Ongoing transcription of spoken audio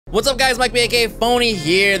What's up guys, Mike aka Phony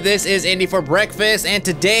here. This is Indie for Breakfast, and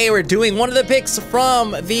today we're doing one of the picks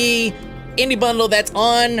from the indie bundle that's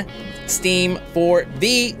on Steam for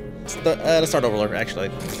let's start over actually.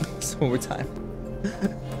 One more time.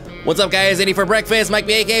 What's up guys, Indie for Breakfast, Mike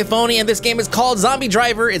aka Phony, and this game is called Zombie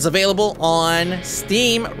Driver. It's available on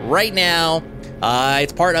Steam right now.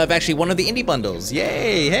 It's part of actually one of the indie bundles.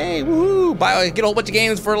 Yay, hey, woohoo! Get a whole bunch of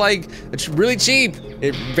games for like, it's really cheap.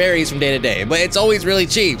 It varies from day to day, but it's always really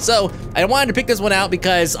cheap. So I wanted to pick this one out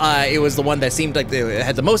because it was the one that seemed like it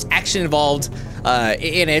had the most action involved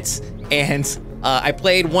in it. And I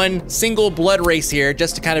played one single blood race here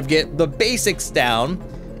just to kind of get the basics down.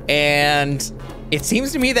 And it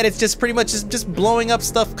seems to me that it's just pretty much just blowing up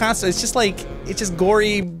stuff constantly. It's just like, it's just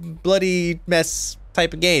gory, bloody mess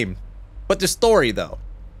type of game. But the story, though,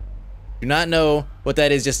 do not know what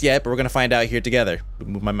that is just yet, but we're gonna find out here together.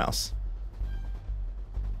 Move my mouse.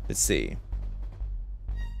 Let's see.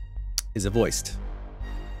 Is it voiced?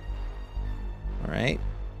 All right.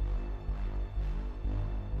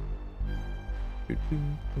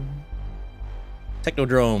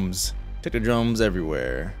 Technodromes. Technodromes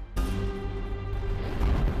everywhere.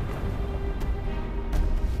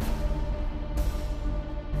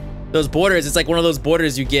 Those borders, it's like one of those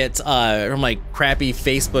borders you get from like crappy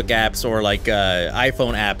Facebook apps or like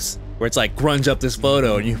iPhone apps where it's like grunge up this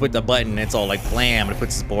photo and you hit the button and it's all like blam and it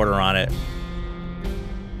puts this border on it.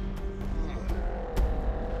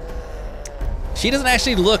 She doesn't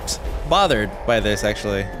actually look bothered by this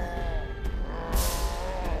actually.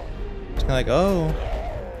 She's kinda like, oh,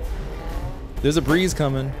 there's a breeze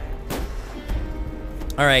coming.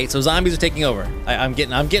 All right, so zombies are taking over. I'm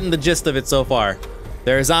getting the gist of it so far.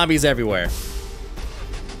 There are zombies everywhere.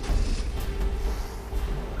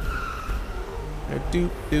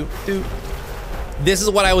 This is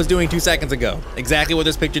what I was doing 2 seconds ago. Exactly what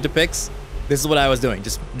this picture depicts. This is what I was doing.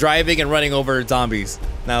 Just driving and running over zombies.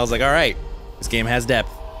 And I was like, all right, this game has depth.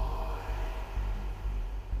 Here.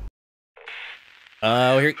 No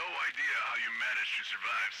idea how you managed to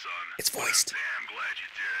survive, son. It's voiced. I'm glad you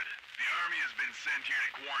did. The army has been sent here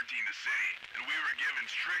to quarantine the city, and we were given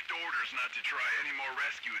strict orders not to try any more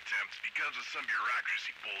rescue attempts because of some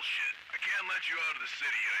bureaucracy bullshit. I can't let you out of the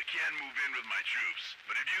city, and I can move in with my troops.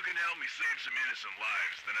 But if you can help me save some innocent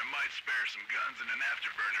lives, then I might spare some guns and an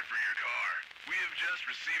afterburner for your car. We have just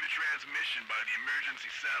received a transmission by the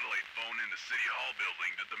emergency satellite phone in the City Hall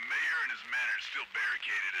building that the mayor and his men are still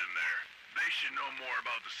barricaded in there. They should know more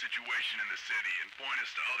about the situation in the city and point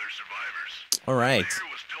us to other survivors. All right. The mayor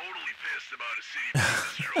was totally pissed about a city being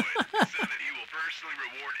destroyed. He said that he will personally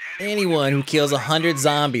reward anyone who kills 100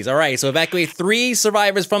 zombies. All right, so evacuate 3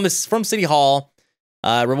 survivors from City Hall.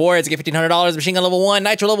 Rewards, get $1,500. Machine gun level 1,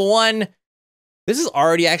 nitro level 1. This is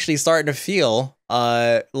already actually starting to feel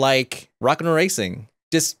like Rock 'n' Roll Racing.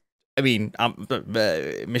 Just, I mean,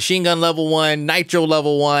 machine gun level 1, nitro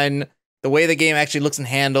level 1. The way the game actually looks and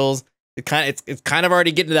handles. It's kind of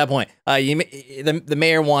already getting to that point. The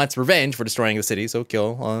mayor wants revenge for destroying the city, so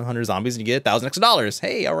kill 100 zombies and you get $1,000 extra.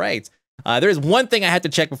 Hey, all right. There is one thing I had to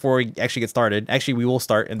check before we actually get started. Actually, we will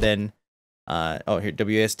start and then, oh, here,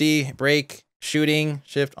 WSD, break, shooting,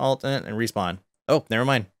 shift, alt, and respawn. Oh, never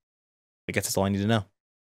mind. I guess that's all I need to know.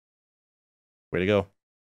 Way to go.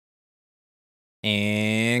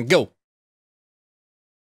 And go.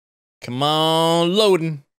 Come on,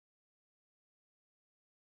 loading.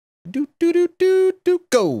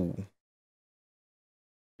 Go.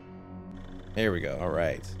 There we go. All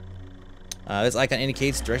right. This icon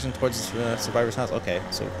indicates direction towards the survivor's house. Okay.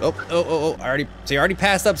 So, oh! So you already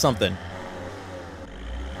passed up something.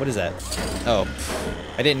 What is that? Oh,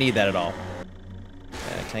 I didn't need that at all.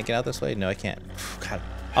 Can I get out this way? No, I can't. God,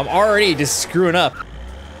 I'm already just screwing up.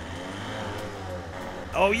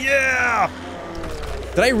 Oh yeah!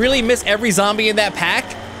 Did I really miss every zombie in that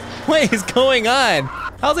pack? What is going on?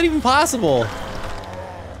 How's that even possible? I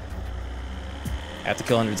have to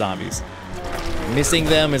kill 100 zombies. Missing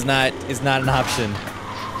them is not an option.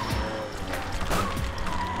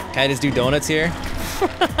 Can I just do donuts here?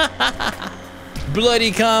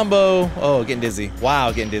 Bloody combo. Oh, getting dizzy.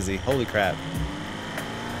 Wow, getting dizzy. Holy crap.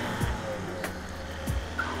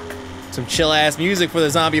 Some chill ass music for the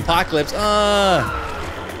zombie apocalypse. Do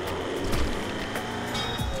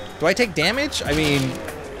I take damage? I mean,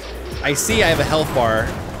 I see I have a health bar,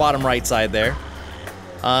 bottom right side there.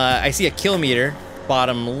 I see a kill meter,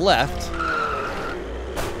 bottom left.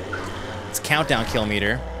 It's countdown kill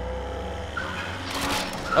meter.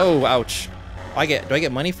 Oh, ouch. Do I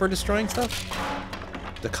get money for destroying stuff?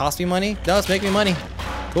 Does it cost me money? No, it's making me money.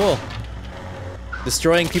 Cool.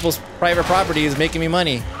 Destroying people's private property is making me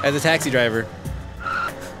money as a taxi driver.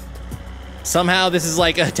 Somehow this is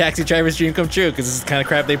like a taxi driver's dream come true, because this is the kind of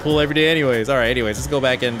crap they pull every day anyways. All right, anyways, let's go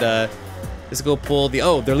back and let's go pull the,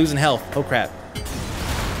 oh, they're losing health. Oh crap.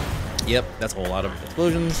 Yep, that's a whole lot of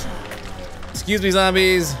explosions. Excuse me,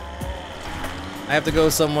 zombies. I have to go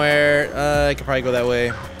somewhere. I could probably go that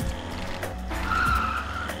way.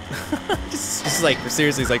 just like,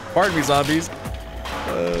 seriously, it's like, pardon me, zombies.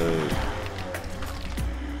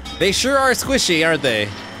 They sure are squishy, aren't they?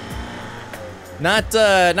 Not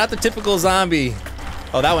the typical zombie.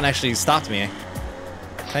 Oh, that one actually stopped me.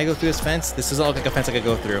 Can I go through this fence? This doesn't look like a fence I could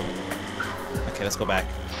go through. Okay, let's go back.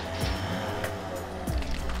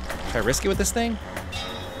 Should I risk it with this thing?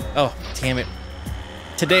 Oh, damn it.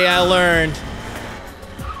 Today I learned.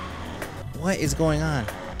 What is going on?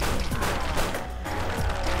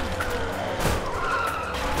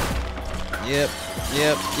 Yep.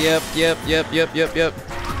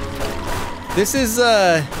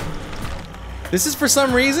 This is for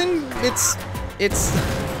some reason, it's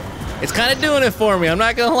kind of doing it for me, I'm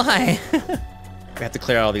not gonna lie. We have to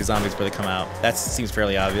clear out all these zombies before they come out. That seems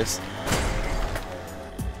fairly obvious.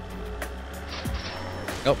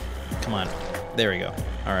 Oh, come on. There we go.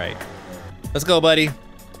 All right. Let's go, buddy.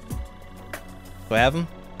 Do I have him?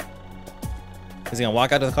 Is he gonna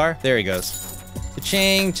walk out to the car? There he goes.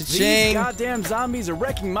 Cha-ching, cha-ching. These goddamn zombies are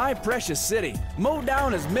wrecking my precious city. Mow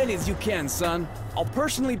down as many as you can, son. I'll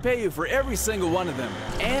personally pay you for every single one of them.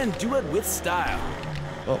 And do it with style.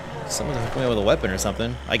 Oh, someone's coming with a weapon or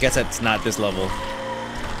something. I guess that's not this level.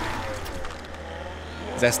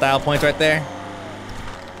 Is that style points right there?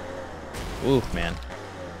 Ooh, man.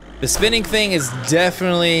 The spinning thing is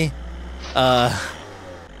definitely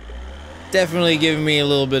giving me a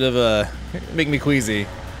little bit of a, making me queasy.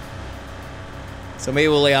 So maybe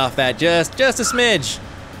we'll lay off that just a smidge.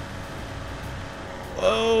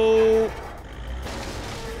 Oh.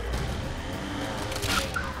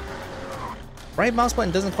 Right mouse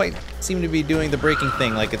button doesn't quite seem to be doing the braking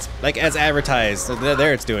thing like it's like as advertised. So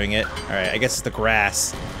there it's doing it. All right, I guess it's the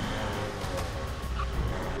grass.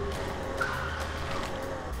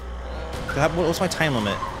 What's my time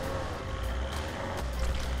limit?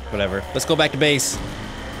 Whatever. Let's go back to base.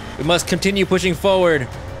 We must continue pushing forward.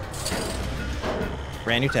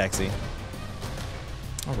 Brand new taxi.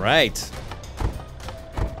 All right.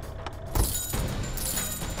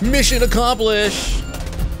 Mission accomplished.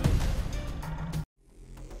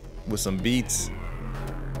 With some beats.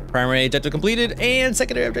 Primary objective completed and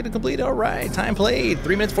secondary objective completed. All right, time played.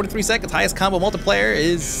 3 minutes, 43 seconds. Highest combo multiplayer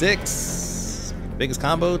is 6. Biggest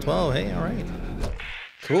combo, 12. Hey, all right.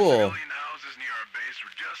 Cool.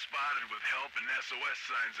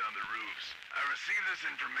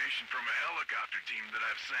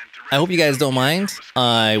 I hope you guys don't mind.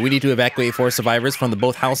 We need to evacuate 4 survivors from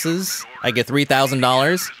both houses. I get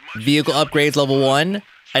 $3,000, vehicle upgrades level 1,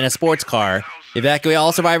 and a sports car. Evacuate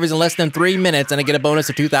all survivors in less than 3 minutes, and I get a bonus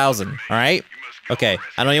of 2,000. All right? Okay.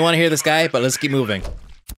 I know you want to hear this guy, but let's keep moving.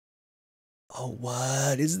 Oh,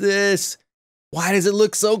 what is this? Why does it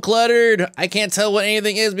look so cluttered? I can't tell what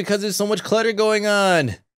anything is because there's so much clutter going on.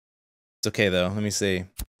 It's okay though. Let me see.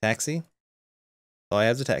 Taxi? All I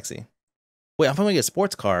have is a taxi. Wait, I'm gonna get a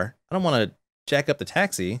sports car. I don't want to jack up the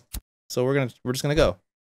taxi, so we're just gonna go.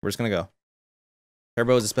 We're just gonna go.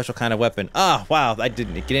 Turbo is a special kind of weapon. Ah, wow! I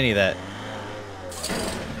didn't get any of that.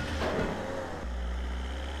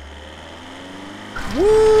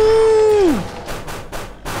 Woo!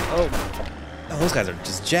 Oh, those guys are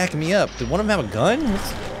just jacking me up. Did one of them have a gun?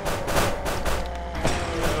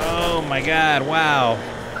 Oh my God! Wow!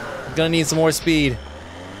 I'm gonna need some more speed.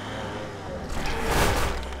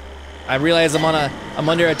 I realize I'm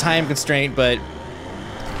under a time constraint, but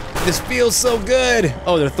this feels so good.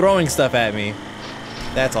 Oh, they're throwing stuff at me.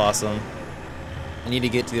 That's awesome. I need to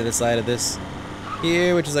get to the other side of this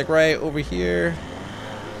here, which is like right over here.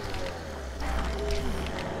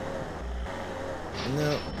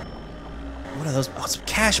 No. What are those? Oh, some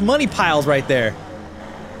cash money piles right there.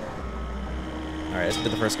 All right, let's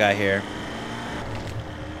get the first guy here.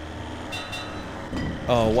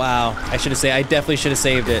 Oh, wow. I definitely should have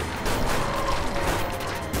saved it.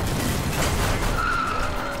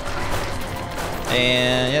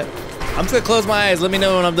 And, yep. I'm just gonna close my eyes. Let me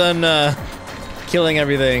know when I'm done killing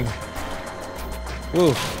everything.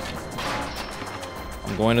 Woo.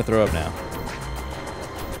 I'm going to throw up now.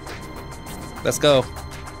 Let's go.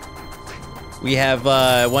 We have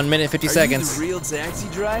 1 minute, 50 seconds. Are you the real taxi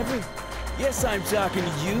driver? Yes, I'm talking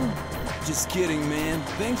to you. Just kidding, man.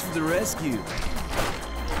 Thanks for the rescue.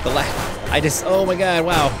 Oh my God,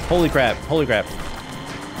 wow. Holy crap, holy crap.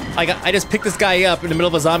 I just picked this guy up in the middle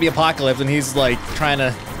of a zombie apocalypse and he's like trying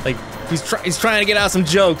to, he's trying to get out some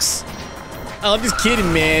jokes. Oh, I'm just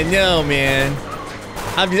kidding, man. No, man.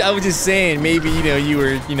 I was just saying, maybe, you know, you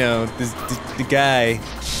were, you know, the guy.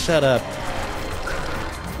 Shut up.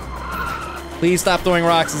 Please stop throwing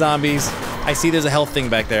rocks, zombies. I see there's a health thing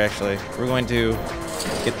back there, actually. We're going to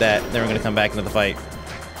get that, then we're going to come back into the fight.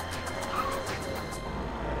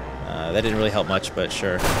 That didn't really help much, but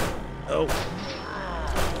sure. Oh.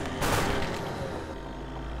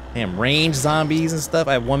 Damn, range zombies and stuff.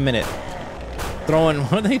 I have 1 minute. Throwing,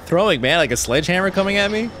 what are they throwing, man? Like a sledgehammer coming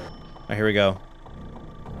at me? Alright, here we go.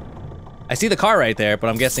 I see the car right there, but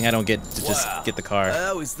I'm guessing I don't get to just get the car. I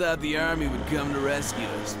always thought the army would come to rescue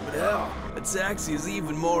us, but hell, a taxi is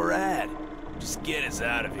even more rad. Just get us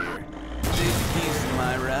out of here. Take the keys to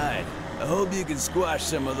my ride. I hope you can squash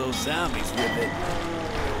some of those zombies with it.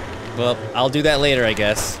 Well, I'll do that later, I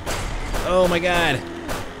guess. Oh my god.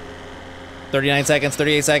 39 seconds,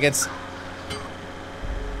 38 seconds.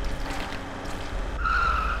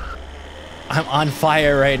 I'm on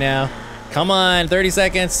fire right now. Come on, 30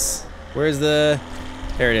 seconds. Where's the...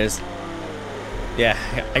 There it is. Yeah,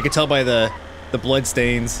 I could tell by the blood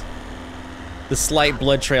stains. The slight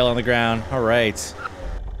blood trail on the ground. All right.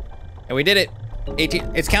 And we did it.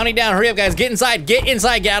 18, it's counting down. Hurry up, guys. Get inside, get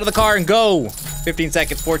out of the car and go. 15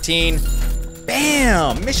 seconds, 14.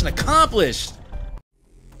 Bam, mission accomplished.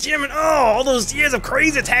 Damn it, oh, all those years of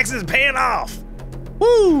crazy attacks is paying off.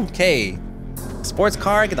 Woo, okay. Sports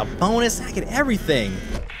car, I get the bonus, I get everything.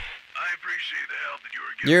 I appreciate the help that you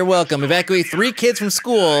were giving. You're welcome. Evacuate 3 kids from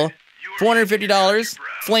school. $450.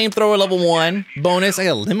 Flamethrower level 1. Bonus. I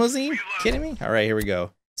got a limousine? Kidding me? All right, here we go.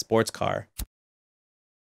 Sports car.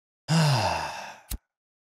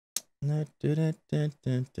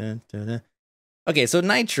 Okay, so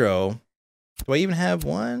Nitro. Do I even have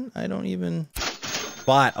one? I don't even...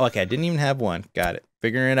 Bought. Okay, I didn't even have one. Got it.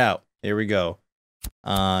 Figuring it out. Here we go.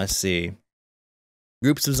 Let's see.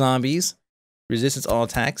 Groups of zombies. Resistance all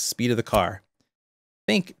attacks. Speed of the car.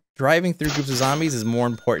 I think driving through groups of zombies is more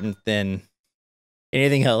important than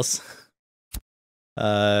anything else.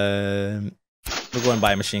 We'll go and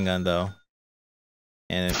buy a machine gun though.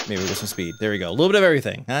 And maybe we'll get some speed. There we go. A little bit of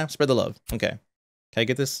everything. Huh? Spread the love. Okay. Can I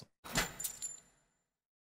get this?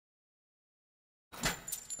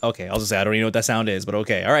 Okay, I'll just say I don't even know what that sound is, but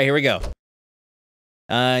okay. All right, here we go.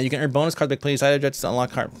 You can earn bonus cards by playing side objects to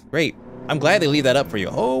unlock card. Great. I'm glad they leave that up for you.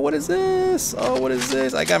 Oh, what is this? Oh, what is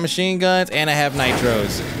this? I got machine guns and I have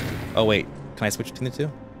nitros. Oh, wait. Can I switch between the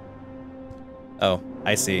two? Oh,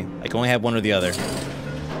 I see. I can only have one or the other.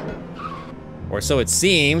 Or so it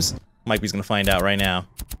seems. Mikey's gonna find out right now.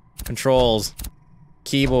 Controls.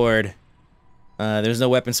 Keyboard. There's no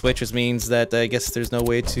weapon switch, which means that I guess there's no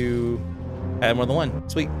way to add more than one.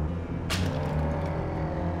 Sweet.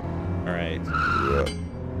 Alright.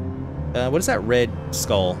 What is that red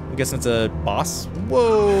skull? I'm guessing it's a boss?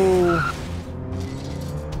 Whoa!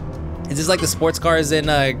 Is this like the sports cars in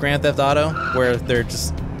Grand Theft Auto? Where they're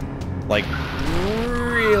just, like,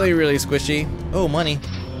 really, really squishy? Oh, money.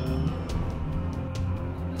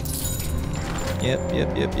 Yep.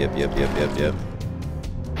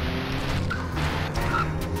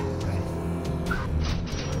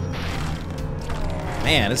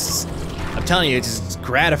 Man, this is, I'm telling you, it's just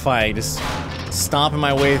gratifying, just stomping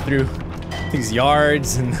my way through these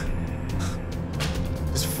yards and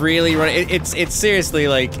just freely running. It's seriously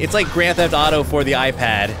like, it's like Grand Theft Auto for the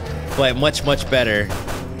iPad, but much, much better.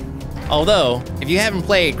 Although, if you haven't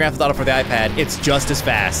played Grand Theft Auto for the iPad, it's just as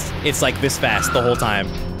fast. It's like this fast the whole time.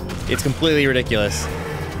 It's completely ridiculous.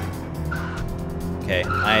 Okay,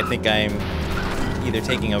 I think I'm either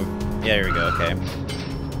taking a... Yeah, here we go, okay.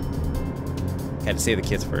 Had to save the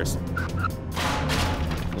kids first.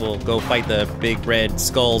 We'll go fight the big red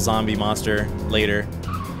skull zombie monster later.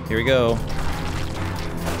 Here we go.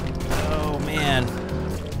 Oh, man.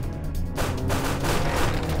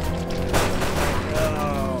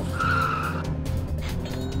 Oh.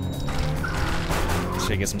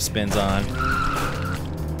 Should I get some spins on?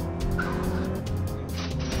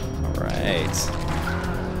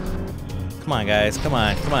 Come on, guys. Come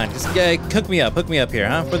on. Just hook me up here,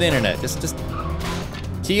 huh? For the internet. Just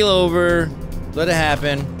keel over. Let it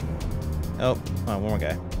happen. Oh, one more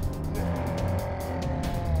guy.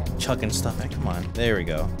 Chucking stuff in. Come on. There we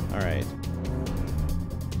go. All right.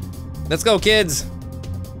 Let's go, kids.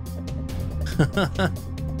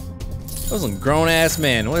 Those are grown-ass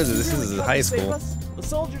men. What is this? This is high school. The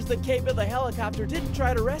soldiers that came in the helicopter didn't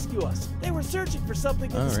try to rescue us. They were searching for something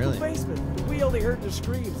in the school basement. But we only heard their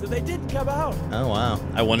screams, and they didn't come out. Oh, wow.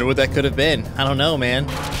 I wonder what that could have been. I don't know, man.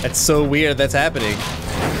 That's so weird that's happening.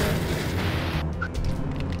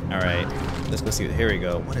 All right. Let's go see. Here we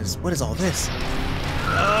go. What is all this?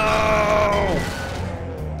 Oh!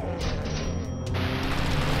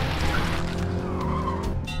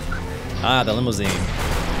 Ah, the limousine.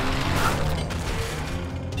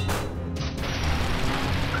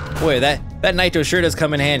 Boy, that nitro sure does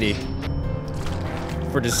come in handy.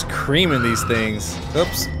 For just creaming these things.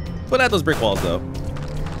 Oops. Put out those brick walls though.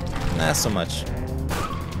 Not so much.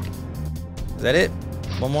 Is that it?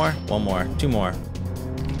 One more? One more. Two more.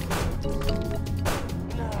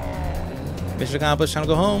 Mission accomplished. Time to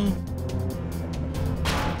go home.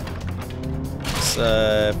 Let's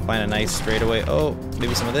find a nice straightaway. Oh,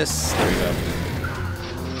 maybe some of this. There we go.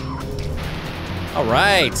 All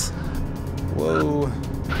right. Whoa.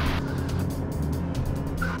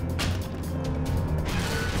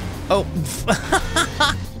 Oh.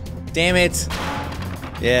 Damn it.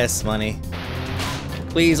 Yes, money.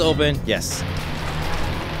 Please open. Yes.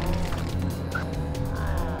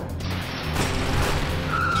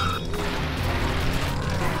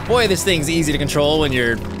 Boy, this thing's easy to control when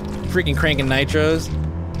you're freaking cranking nitros.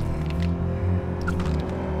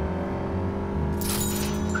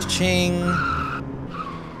 Ching.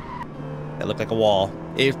 That looked like a wall.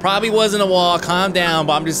 It probably wasn't a wall. Calm down,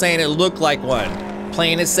 but I'm just saying it looked like one.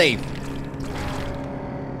 Playing it safe.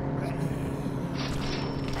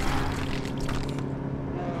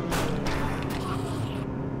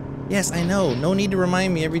 Yes, I know. No need to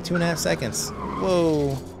remind me every 2.5 seconds.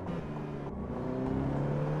 Whoa.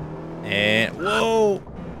 And whoa.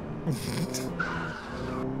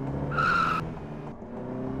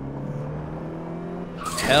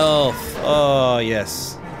 Health. Oh,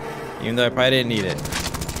 yes. Even though I probably didn't need it.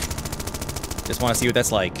 Just want to see what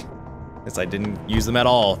that's like. Because I didn't use them at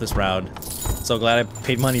all this round. So glad I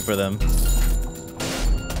paid money for them.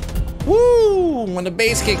 Woo! When the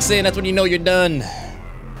bass kicks in, that's when you know you're done.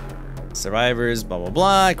 Survivors, blah, blah,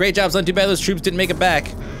 blah. Great job, son. Too bad those troops didn't make it back.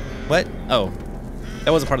 What? Oh.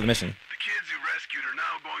 That wasn't part of the mission. The kids you rescued are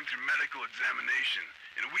now going through medical examination,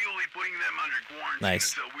 and we will be putting them under quarantine.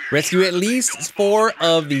 Nice. Until we are Rescue sure at that they least don't 4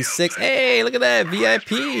 fall of the 6. Hey, look at that.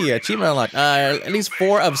 VIP. Achievement unlocked. At least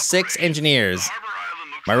 4 of 6 engineers. Harbor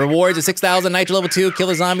Island looks My like rewards are 6,000, nitro level 2, kill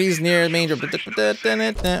the zombies near the main.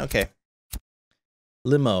 Okay.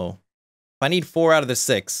 Limo. If I need 4 out of the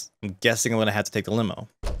 6, I'm guessing I'm gonna have to take the limo.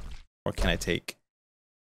 Or can I take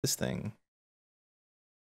this thing?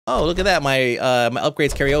 Oh, look at that. My my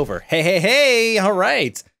upgrades carry over. Hey, hey, hey! All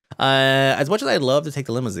right. As much as I'd love to take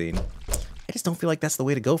the limousine, I just don't feel like that's the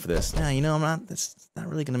way to go for this. Nah, you know, that's not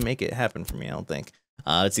really gonna make it happen for me, I don't think.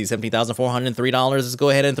 Let's see, $17,403. Let's go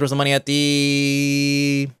ahead and throw some money at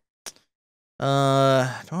the... do I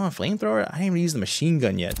want a flamethrower? I didn't even use the machine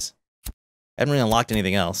gun yet. I haven't really unlocked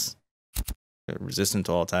anything else. Resistant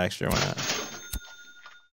to all attacks, sure, why not?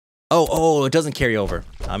 Oh, it doesn't carry over.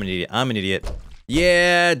 I'm an idiot.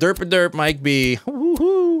 Yeah, derp, Mike B.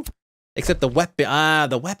 Woohoo! Except the weapon,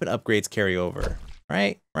 the weapon upgrades carry over.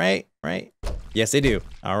 Right? Yes, they do.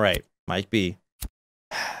 All right, Mike B.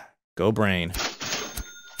 Go brain.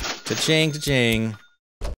 Cha-ching.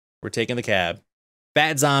 We're taking the cab.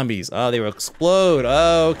 Fat zombies. Oh, they will explode.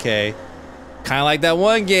 Oh, okay. Kind of like that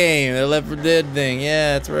one game, the Left 4 Dead thing.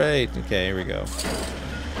 Yeah, that's right. Okay, here we go.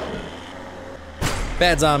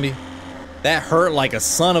 Bad zombie. That hurt like a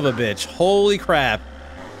son of a bitch. Holy crap.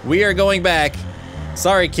 We are going back.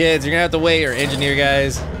 Sorry, kids. You're gonna have to wait, or engineer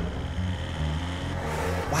guys.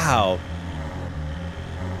 Wow.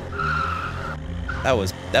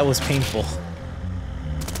 That was painful.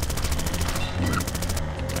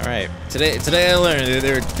 All right. Today I learned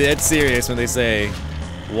they're dead serious when they say,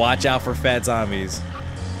 "Watch out for fat zombies."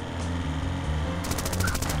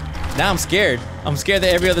 Now I'm scared. I'm scared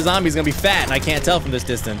that every other zombie is gonna be fat, and I can't tell from this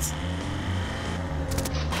distance.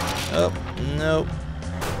 Oh, nope.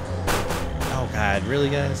 Oh God, really,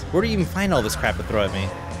 guys? Where do you even find all this crap to throw at me?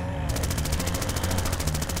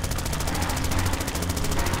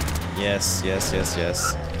 Yes.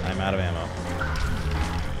 I'm out of ammo.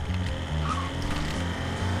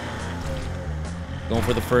 Going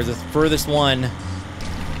for the furthest one.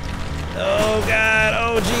 Oh God,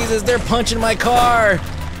 oh Jesus, they're punching my car.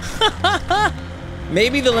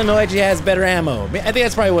 Maybe the limo actually has better ammo. I think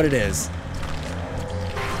that's probably what it is.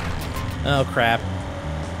 Oh crap.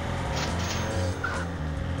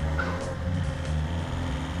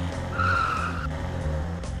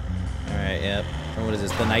 Alright, yep. And what is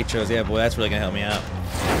this? The nitros. Yeah, boy, that's really gonna help me out.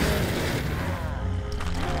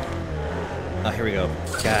 Oh, here we go.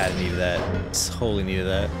 God, I needed that. Totally needed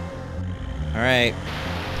that. Alright.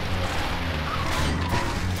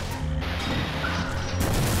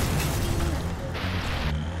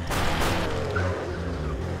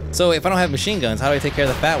 So if I don't have machine guns, how do I take care of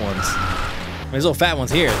the fat ones? I mean, there's little fat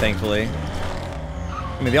ones here, thankfully.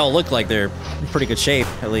 I mean, they all look like they're in pretty good shape,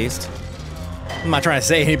 at least. I'm not trying to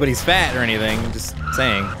say anybody's fat or anything, I'm just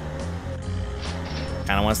saying.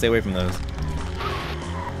 Kind of want to stay away from those.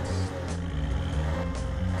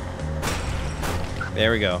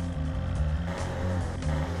 There we go.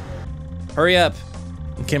 Hurry up.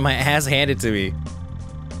 I'm getting my ass handed to me.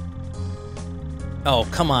 Oh,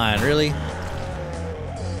 come on, really?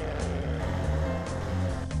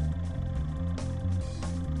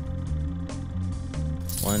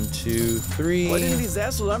 One, two, three. Why didn't these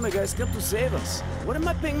asshole army guys come to save us? What am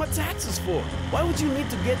I paying my taxes for? Why would you need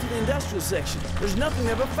to get to the industrial section? There's nothing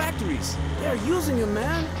there but factories. They are using you,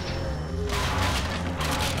 man.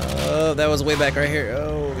 Oh, that was way back right here.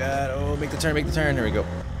 Oh, God. Oh, make the turn, make the turn. There we go.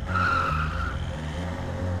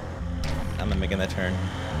 I'm not making that turn.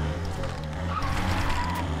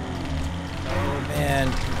 Oh, man.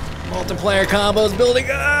 Multiplayer combos building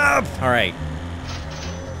up. All right.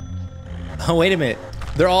 Oh, wait a minute.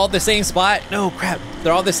 They're all at the same spot? No, crap.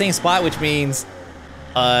 They're all at the same spot, which means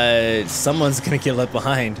someone's gonna get left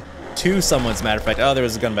behind. Two someone's, matter of fact. Oh, there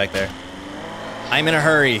was a gun back there. I'm in a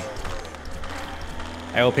hurry.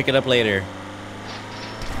 I will pick it up later.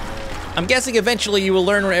 I'm guessing eventually you will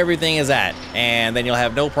learn where everything is at, and then you'll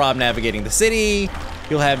have no problem navigating the city.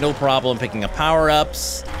 You'll have no problem picking up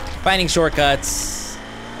power-ups, finding shortcuts,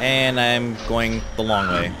 and I'm going the long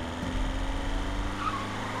way.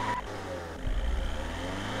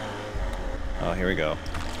 Oh, here we go.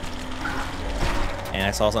 And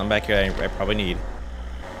I saw something back here I probably need.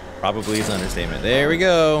 Probably is an understatement. There we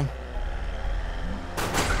go.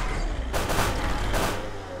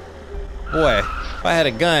 Boy, if I had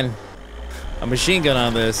a gun, a machine gun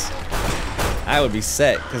on this, I would be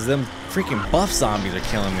set, because them freaking buff zombies are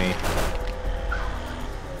killing me.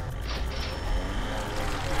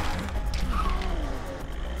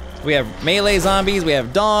 We have melee zombies, we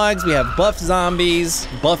have dogs, we have buff zombies,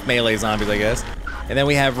 buff melee zombies, I guess. And then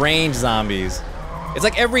we have range zombies. It's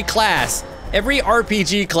like every class, every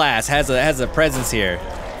RPG class has a presence here.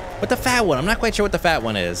 But the fat one, I'm not quite sure what the fat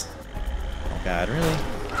one is. Oh God, really?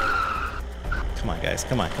 Come on, guys,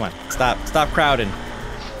 come on, come on. Stop crowding.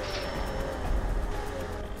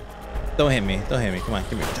 Don't hit me, come on,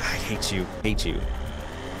 give me. I hate you.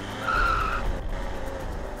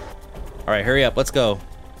 All right, hurry up, let's go.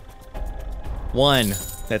 One,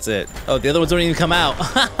 that's it. Oh, the other ones don't even come out.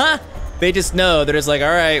 They just know, they're just like, all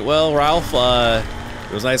right, well, Ralph,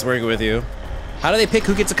 it was nice working with you. How do they pick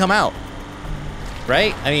who gets to come out?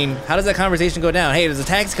 Right? I mean, how does that conversation go down? Hey, there's a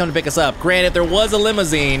taxi coming to pick us up. Granted, there was a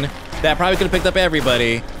limousine that probably could have picked up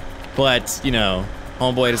everybody, but, you know,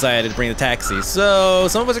 homeboy decided to bring the taxi. So,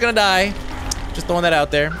 some of us are gonna die. Just throwing that out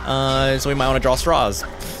there. So we might wanna draw straws.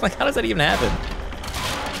 Like, how does that even happen?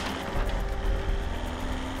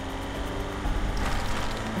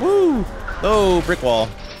 Woo! Oh, brick wall.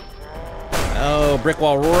 Oh, brick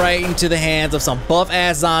wall right into the hands of some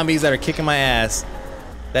buff-ass zombies that are kicking my ass.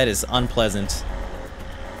 That is unpleasant.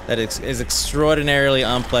 That is extraordinarily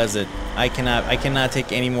unpleasant. I cannot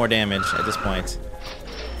take any more damage at this point.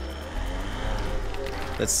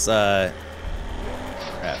 Let's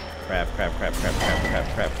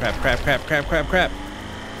crap.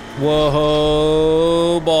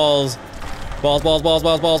 Whoa, balls.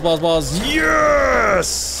 Balls.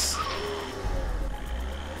 Yes!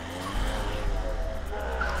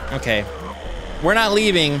 Okay. We're not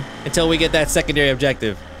leaving until we get that secondary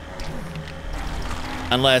objective.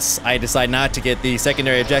 Unless I decide not to get the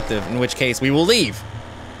secondary objective, in which case we will leave.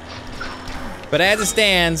 But as it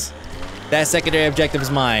stands, that secondary objective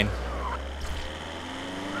is mine.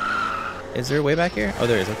 Is there a way back here? Oh,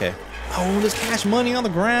 there is, okay. Oh, there's cash money on the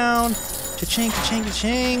ground. Cha-ching, cha-ching,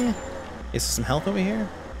 cha-ching. Is there some health over here?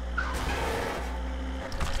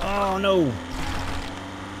 Oh, no.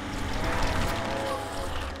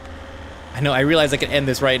 I know, I realize I can end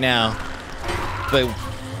this right now. But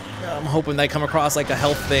I'm hoping that I come across like a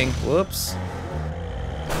health thing. Whoops.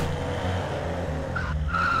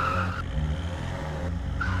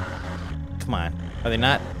 Come on. Are they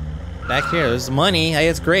not back here? There's money. Hey,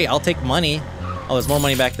 it's great. I'll take money. Oh, there's more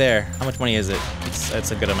money back there. How much money is it?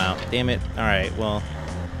 That's a good amount. Damn it. All right, well.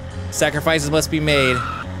 Sacrifices must be made.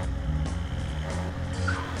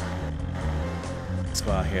 Let's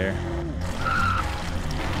go out here.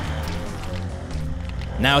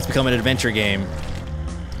 Now it's become an adventure game.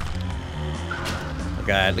 Oh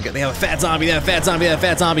God, look at, they have a fat zombie, There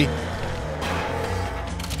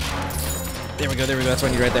we go, that's what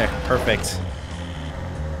I need right there. Perfect.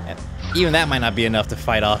 And even that might not be enough to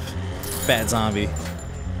fight off fat zombie.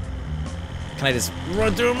 Can I just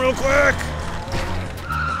run through him real quick?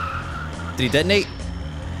 Did he detonate?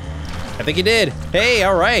 I think he did. Hey,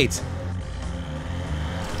 all right.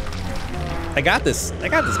 I got this,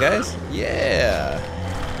 guys. Yeah.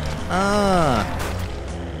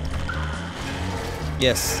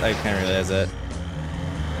 Yes, I kind of realize that.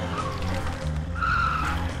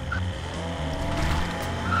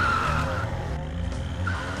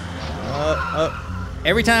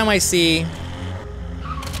 Every time I see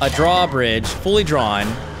a drawbridge fully drawn,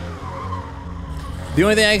 the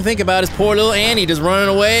only thing I can think about is poor little Annie just running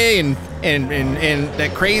away and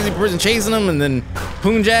that crazy person chasing him, and then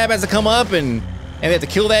Punjab has to come up and they have to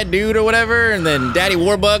kill that dude or whatever, and then Daddy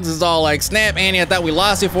Warbucks is all like, snap, Annie, I thought we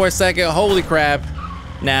lost you for a second, holy crap.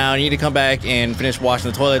 Now you need to come back and finish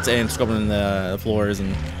washing the toilets and scrubbing the floors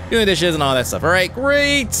and doing dishes and all that stuff. All right,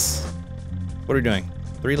 great. What are we doing?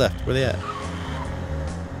 3 left, where are they at?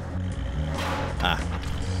 Ah.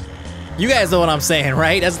 You guys know what I'm saying,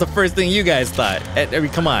 right? That's the first thing you guys thought. I mean,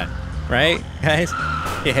 come on, right, guys?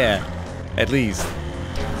 Yeah, at least.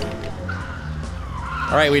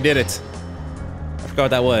 All right, we did it. I forgot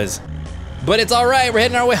what that was. But it's all right, we're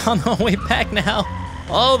heading our way on the way back now.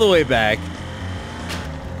 All the way back.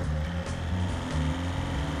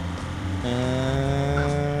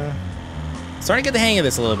 Starting to get the hang of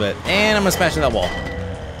this a little bit. And I'm gonna smash through that wall.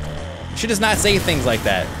 You should just not say things like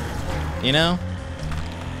that, you know?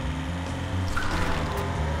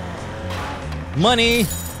 Money.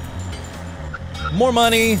 More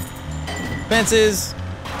money. Fences.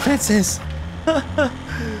 Fences.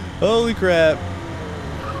 Holy crap.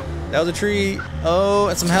 That was a tree. Oh,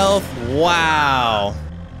 and some health. Wow.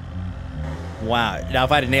 Wow. Now,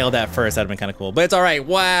 if I'd have nailed that first, that'd have been kind of cool. But it's all right.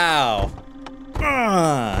 Wow.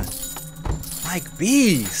 Mike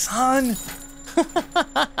B, son.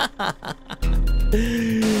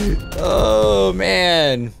 Oh,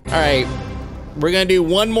 man. All right. We're going to do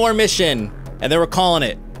one more mission, and then we're calling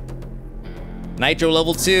it. Nitro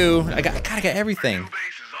level 2. I gotta get everything.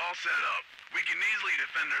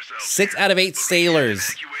 6 out of 8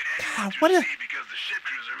 sailors. God, what a...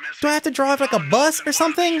 Do I have to drive like a bus or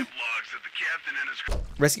something?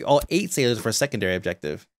 Rescue all 8 sailors for a secondary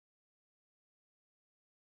objective.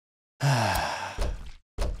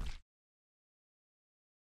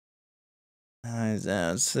 Is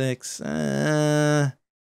that 6? Does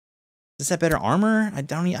this have better armor? I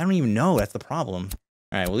don't even know. That's the problem.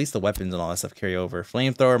 All right, well, at least the weapons and all that stuff carry over.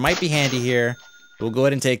 Flamethrower might be handy here. We'll go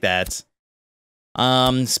ahead and take that.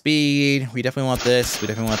 Speed. We definitely want this. We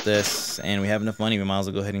definitely want this. And we have enough money. We might as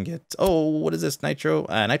well go ahead and get... Oh, what is this? Nitro?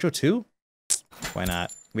 Nitro 2? Why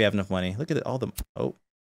not? We have enough money. Look at it. All the... Oh.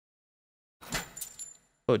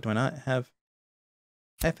 Oh, do I not have...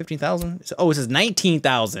 I have 15,000? Oh, it says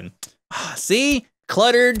 19,000. See?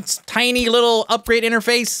 Cluttered, tiny little upgrade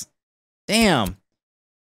interface. Damn.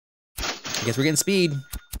 I guess we're getting speed. I'm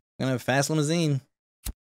gonna have a fast limousine.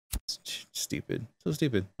 Stupid. So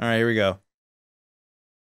stupid. Alright, here we go.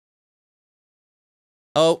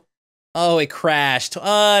 Oh. Oh, it crashed.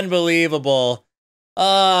 Unbelievable.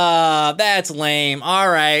 That's lame.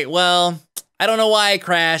 Alright, well, I don't know why it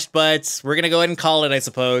crashed, but we're gonna go ahead and call it, I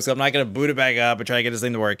suppose. I'm not gonna boot it back up and try to get this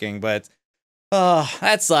thing to working, but... Oh,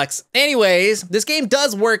 that sucks. Anyways, this game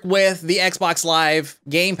does work with the Xbox Live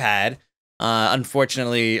gamepad.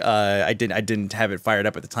 Unfortunately, I didn't have it fired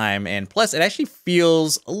up at the time, and plus, it actually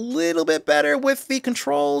feels a little bit better with the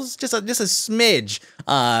controls, just a smidge.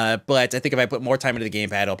 But I think if I put more time into the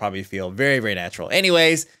gamepad, it'll probably feel very, very natural.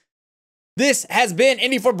 Anyways, this has been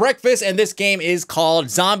Indy for Breakfast, and this game is called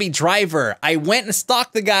Zombie Driver. I went and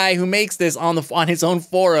stalked the guy who makes this on his own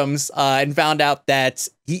forums, and found out that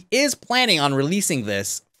he is planning on releasing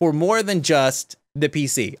this for more than just the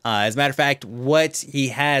PC. As a matter of fact, what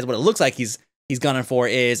it looks like he's gunning for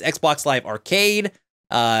is Xbox Live Arcade,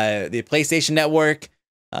 the PlayStation Network,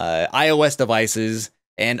 iOS devices,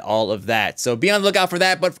 and all of that. So be on the lookout for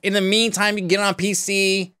that. But in the meantime, you can get it on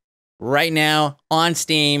PC right now on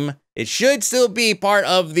Steam. It should still be part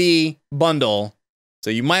of the bundle, so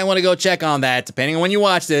you might want to go check on that, depending on when you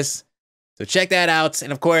watch this. So check that out.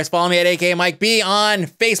 And of course, follow me at AK Mike B on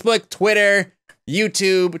Facebook, Twitter,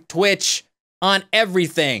 YouTube, Twitch, on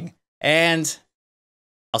everything. And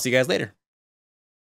I'll see you guys later.